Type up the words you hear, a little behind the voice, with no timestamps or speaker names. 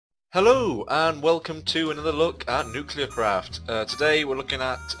Hello and welcome to another look at NuclearCraft. Today we're looking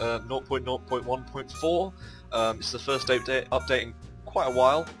at 0.0.1.4. It's the first update in quite a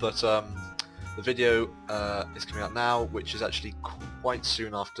while, but the video is coming out now, which is actually quite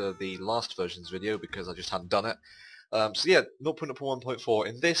soon after the last version's video because I just hadn't done it. So yeah, 0.0.1.4.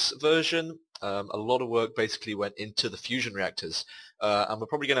 In this version, a lot of work basically went into the fusion reactors. And we're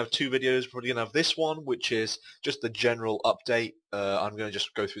probably going to have two videos. We're probably going to have this one, which is just the general update. I'm going to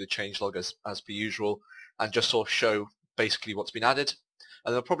just go through the changelog as per usual and just sort of show basically what's been added.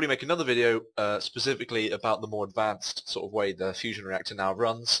 And I'll probably make another video specifically about the more advanced sort of way the fusion reactor now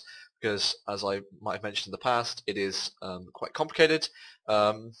runs, because as I might have mentioned in the past, it is quite complicated.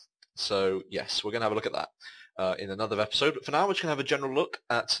 So yes, we're going to have a look at that in another episode. But for now, we're just going to have a general look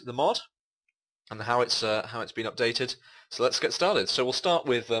at the mod and how it's been updated. So let's get started. So we'll start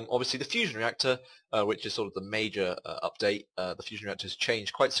with obviously the fusion reactor, which is sort of the major update. The fusion reactor has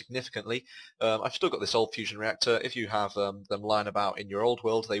changed quite significantly. I've still got this old fusion reactor. If you have them lying about in your old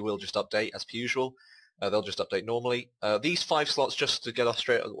world, they will just update as per usual. They'll just update normally. These 5 slots, just to get off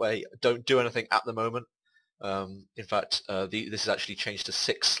straight away, don't do anything at the moment. In fact, this is actually changed to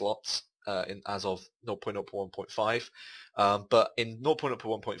 6 slots as of 0.0.1.5. But in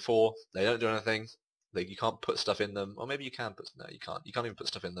 0.0.1.4, they don't do anything. You can't put stuff in them, or maybe you can put. No, you can't. You can't even put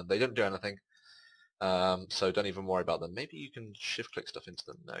stuff in them. They don't do anything. So don't even worry about them. Maybe you can shift-click stuff into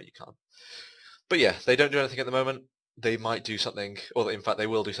them. No, you can't. But yeah, they don't do anything at the moment. They might do something, or in fact, they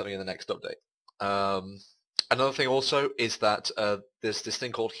will do something in the next update. Another thing also is that there's this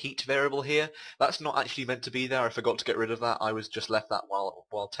thing called heat variable here. That's not actually meant to be there. I forgot to get rid of that. I was just left that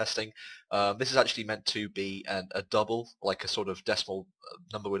while testing. This is actually meant to be a double, like a sort of decimal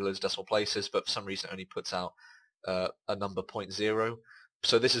number with loads of decimal places, but for some reason it only puts out a number 0.0.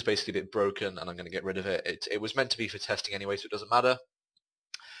 So this is basically a bit broken, and I'm going to get rid of it. It was meant to be for testing anyway, so it doesn't matter.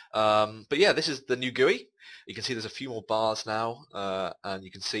 But yeah, this is the new GUI. You can see there's a few more bars now, and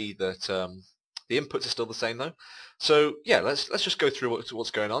you can see that the inputs are still the same though. So yeah, let's just go through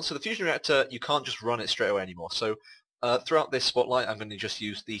what's going on. So the fusion reactor, you can't just run it straight away anymore. So throughout this spotlight, I'm going to just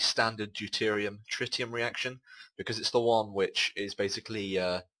use the standard deuterium-tritium reaction because it's the one which is basically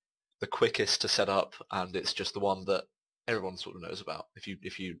the quickest to set up, and it's just the one that everyone sort of knows about. If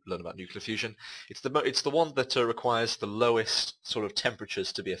you learn about nuclear fusion, it's the one that requires the lowest sort of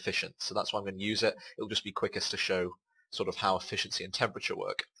temperatures to be efficient. So that's why I'm going to use it. It'll just be quickest to show sort of how efficiency and temperature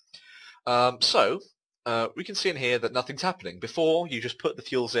work. We can see in here that nothing's happening. Before, you just put the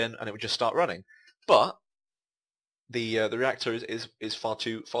fuels in and it would just start running. But the reactor is far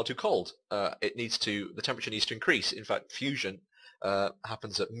too cold. The temperature needs to increase. In fact, fusion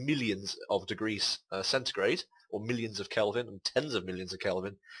happens at millions of degrees centigrade, or millions of Kelvin, and tens of millions of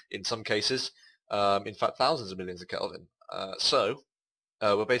Kelvin in some cases. In fact, thousands of millions of Kelvin.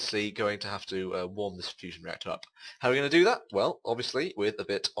 We're basically going to have to warm this fusion reactor up. How are we going to do that? Well, obviously with a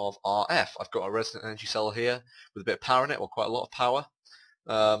bit of RF. I've got a resonant energy cell here with a bit of power in it, or quite a lot of power.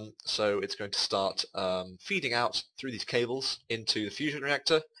 So it's going to start feeding out through these cables into the fusion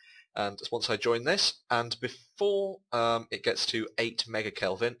reactor. And once I join this, and before it gets to 8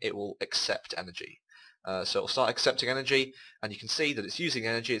 megakelvin, it will accept energy. So it'll start accepting energy, and you can see that it's using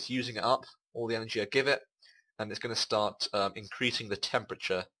energy. It's using it up, all the energy I give it. And it's going to start increasing the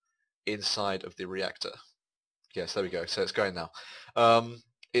temperature inside of the reactor. Yes, there we go. So it's going now.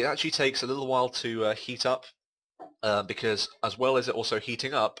 It actually takes a little while to heat up because as well as it also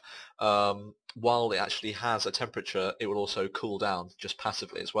heating up, while it actually has a temperature, it will also cool down just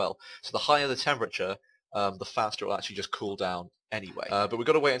passively as well. So the higher the temperature, the faster it will actually just cool down anyway. But we've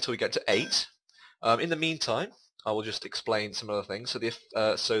got to wait until we get to 8. In the meantime, I will just explain some other things. So these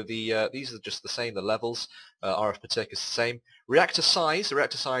are just the same. The levels, RF per tick is the same. Reactor size. The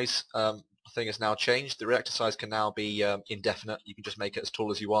reactor size thing has now changed. The reactor size can now be indefinite. You can just make it as tall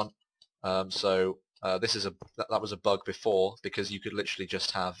as you want. This is that was a bug before, because you could literally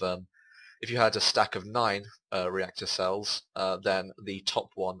just have if you had a stack of 9 reactor cells, then the top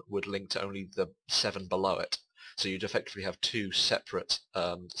one would link to only the 7 below it. So you'd effectively have 2 separate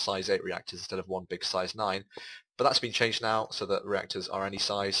size 8 reactors instead of one big size 9. But that's been changed now so that reactors are any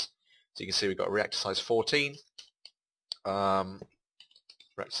size. So you can see we've got a reactor size 14, reactor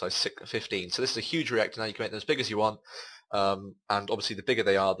size 15. So this is a huge reactor now. You can make them as big as you want. And obviously the bigger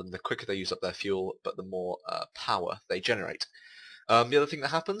they are, then the quicker they use up their fuel, but the more power they generate. The other thing that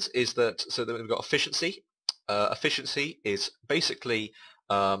happens is that, so then we've got efficiency. Efficiency is basically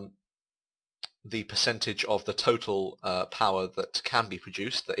the percentage of the total power that can be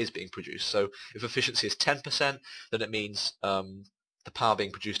produced, that is being produced. So if efficiency is 10%, then it means the power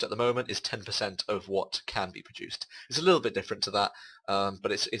being produced at the moment is 10% of what can be produced. It's a little bit different to that,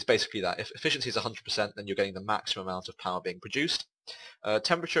 but it's basically that. If efficiency is 100%, then you're getting the maximum amount of power being produced.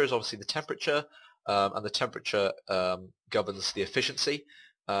 Temperature is obviously the temperature, and the temperature governs the efficiency,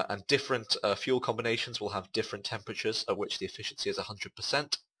 and different fuel combinations will have different temperatures at which the efficiency is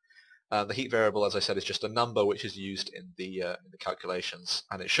 100%. The heat variable, as I said, is just a number which is used in the calculations,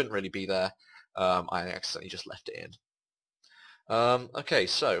 and it shouldn't really be there. I accidentally just left it in. Okay,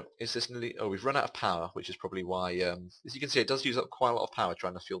 so is this nearly... Oh, we've run out of power, which is probably why, as you can see, it does use up quite a lot of power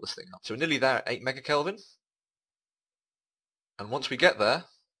trying to fuel this thing up. So we're nearly there at 8 megakelvin. And once we get there,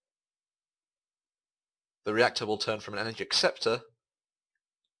 the reactor will turn from an energy acceptor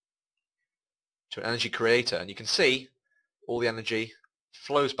to an energy creator. And you can see all the energy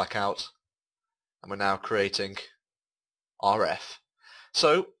flows back out, and we're now creating RF.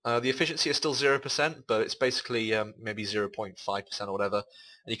 So the efficiency is still 0%, but it's basically maybe 0.5% or whatever.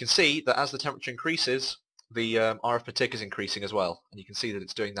 And you can see that as the temperature increases, the RF per tick is increasing as well. And you can see that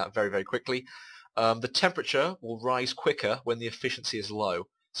it's doing that very, very quickly. The temperature will rise quicker when the efficiency is low.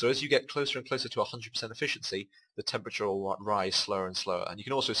 So as you get closer and closer to 100% efficiency, the temperature will rise slower and slower. And you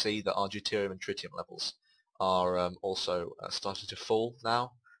can also see that our deuterium and tritium levels are also starting to fall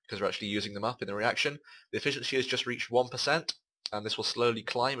now, because we're actually using them up in the reaction. The efficiency has just reached 1%. And this will slowly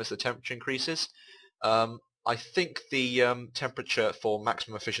climb as the temperature increases. I think the temperature for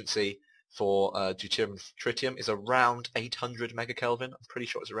maximum efficiency for deuterium and tritium is around 800 megakelvin. I'm pretty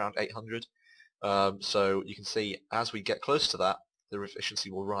sure it's around 800. So you can see as we get close to that, the efficiency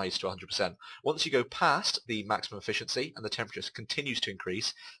will rise to 100%. Once you go past the maximum efficiency and the temperature continues to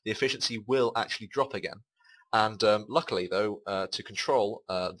increase, the efficiency will actually drop again. And luckily, though, to control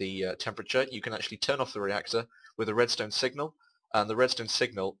the temperature, you can actually turn off the reactor with a redstone signal. And the redstone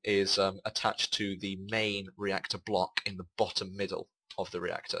signal is attached to the main reactor block in the bottom middle of the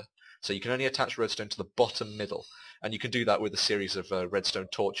reactor. So you can only attach redstone to the bottom middle, and you can do that with a series of redstone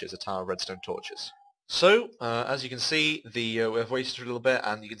torches, a tower of redstone torches. So, as you can see, we've waited a little bit,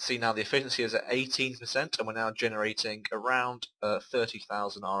 and you can see now the efficiency is at 18%, and we're now generating around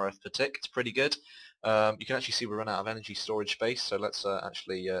 30,000 RF per tick. It's pretty good. You can actually see we run out of energy storage space, so let's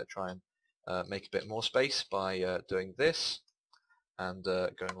actually try and make a bit more space by doing this. And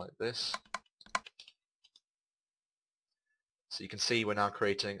going like this. So you can see we're now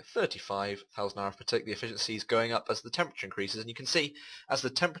creating 35,000 RF per tick. The efficiency is going up as the temperature increases, and you can see as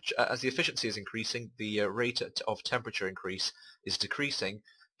the efficiency is increasing, the rate of temperature increase is decreasing,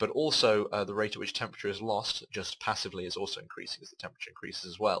 but also the rate at which temperature is lost just passively is also increasing as the temperature increases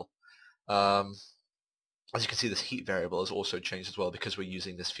as well. As you can see, this heat variable has also changed as well because we're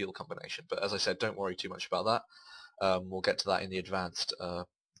using this fuel combination. But as I said, don't worry too much about that. We'll get to that in the advanced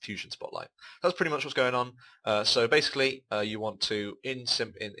fusion spotlight. That's pretty much what's going on. So basically, you want to, in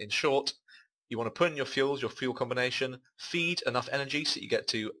short, you want to put in your fuels, your fuel combination, feed enough energy so you get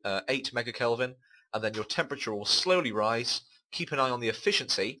to 8 megakelvin, and then your temperature will slowly rise. Keep an eye on the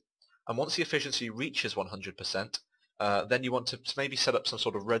efficiency, and once the efficiency reaches 100%, then you want to maybe set up some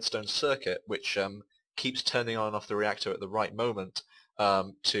sort of redstone circuit which keeps turning on and off the reactor at the right moment,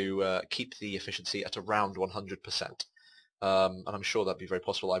 to keep the efficiency at around 100%. And I'm sure that'd be very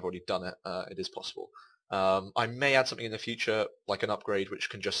possible. I've already done it. It is possible. I may add something in the future, like an upgrade, which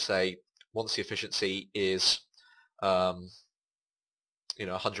can just say once the efficiency is 100%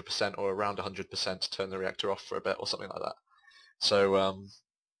 or around 100%, turn the reactor off for a bit or something like that. So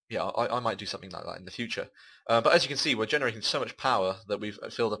yeah, I might do something like that in the future. But as you can see, we're generating so much power that we've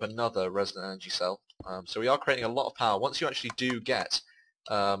filled up another resonant energy cell. So we are creating a lot of power. Once you actually do get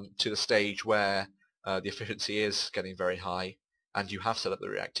to the stage where the efficiency is getting very high and you have set up the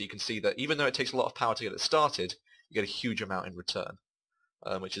reactor, you can see that even though it takes a lot of power to get it started, you get a huge amount in return,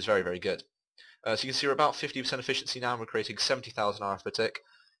 which is very, very good. So you can see we're about 50% efficiency now, and we're creating 70,000 RF per tick.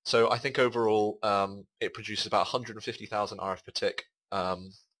 So I think overall it produces about 150,000 RF per tick.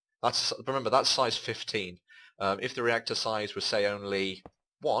 Remember, that's size 15. If the reactor size was, say, only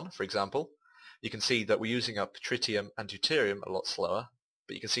 1, for example, you can see that we're using up tritium and deuterium a lot slower,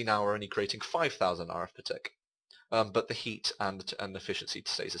 but you can see now we're only creating 5,000 RF per tick. But the heat and efficiency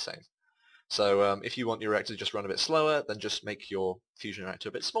stays the same. So if you want your reactor to just run a bit slower, then just make your fusion reactor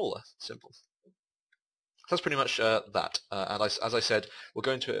a bit smaller. Simple. So that's pretty much that. And as I said, we'll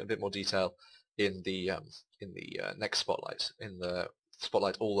go into it in a bit more detail in the next spotlight, in the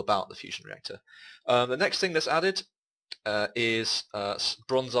spotlight all about the fusion reactor. The next thing that's added is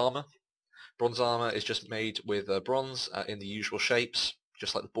bronze armor. Bronze armor is just made with bronze in the usual shapes,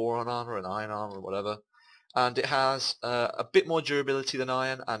 just like the boron armor and iron armor or whatever. and it has a bit more durability than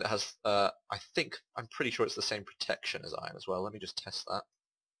iron, and it has, I'm pretty sure it's the same protection as iron as well. Let me just test that.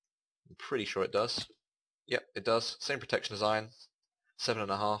 I'm pretty sure it does. Yep, it does. Same protection as iron,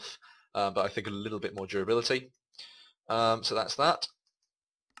 7.5, but I think a little bit more durability. So that's that.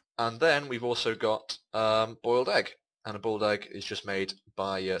 And then we've also got boiled egg, and a boiled egg is just made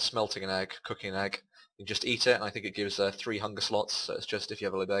by smelting an egg, cooking an egg. You just eat it, and I think it gives 3 hunger slots, so it's just if you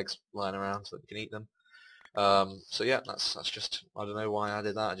have a lot of eggs lying around so that you can eat them. So yeah, that's just, I don't know why I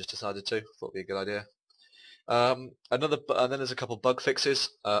did that, I just decided to, thought it'd be a good idea. And then there's a couple bug fixes.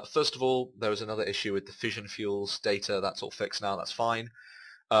 First of all, there was another issue with the fission fuels data. That's all fixed now, that's fine.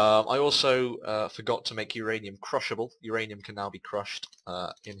 I also forgot to make uranium crushable. Uranium can now be crushed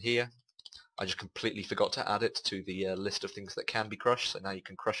in here. I just completely forgot to add it to the list of things that can be crushed, so now you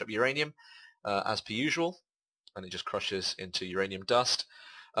can crush up uranium as per usual, and it just crushes into uranium dust.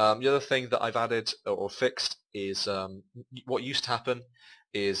 The other thing that I've added or fixed is what used to happen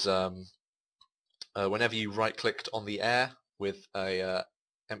is whenever you right-clicked on the air with a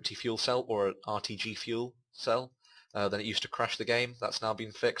empty fuel cell or an RTG fuel cell, then it used to crash the game. That's now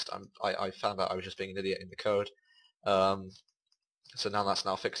been fixed. I found out I was just being an idiot in the code. So now that's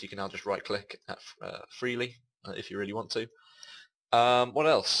now fixed. You can now just right-click freely if you really want to. What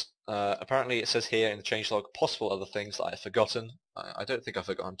else? Apparently it says here in the changelog possible other things that I've forgotten. I don't think I've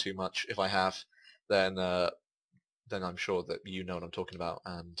forgotten too much. If I have, then I'm sure that you know what I'm talking about,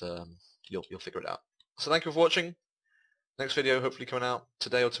 and you'll figure it out. So thank you for watching. Next video hopefully coming out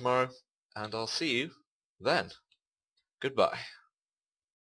today or tomorrow, and I'll see you then. Goodbye.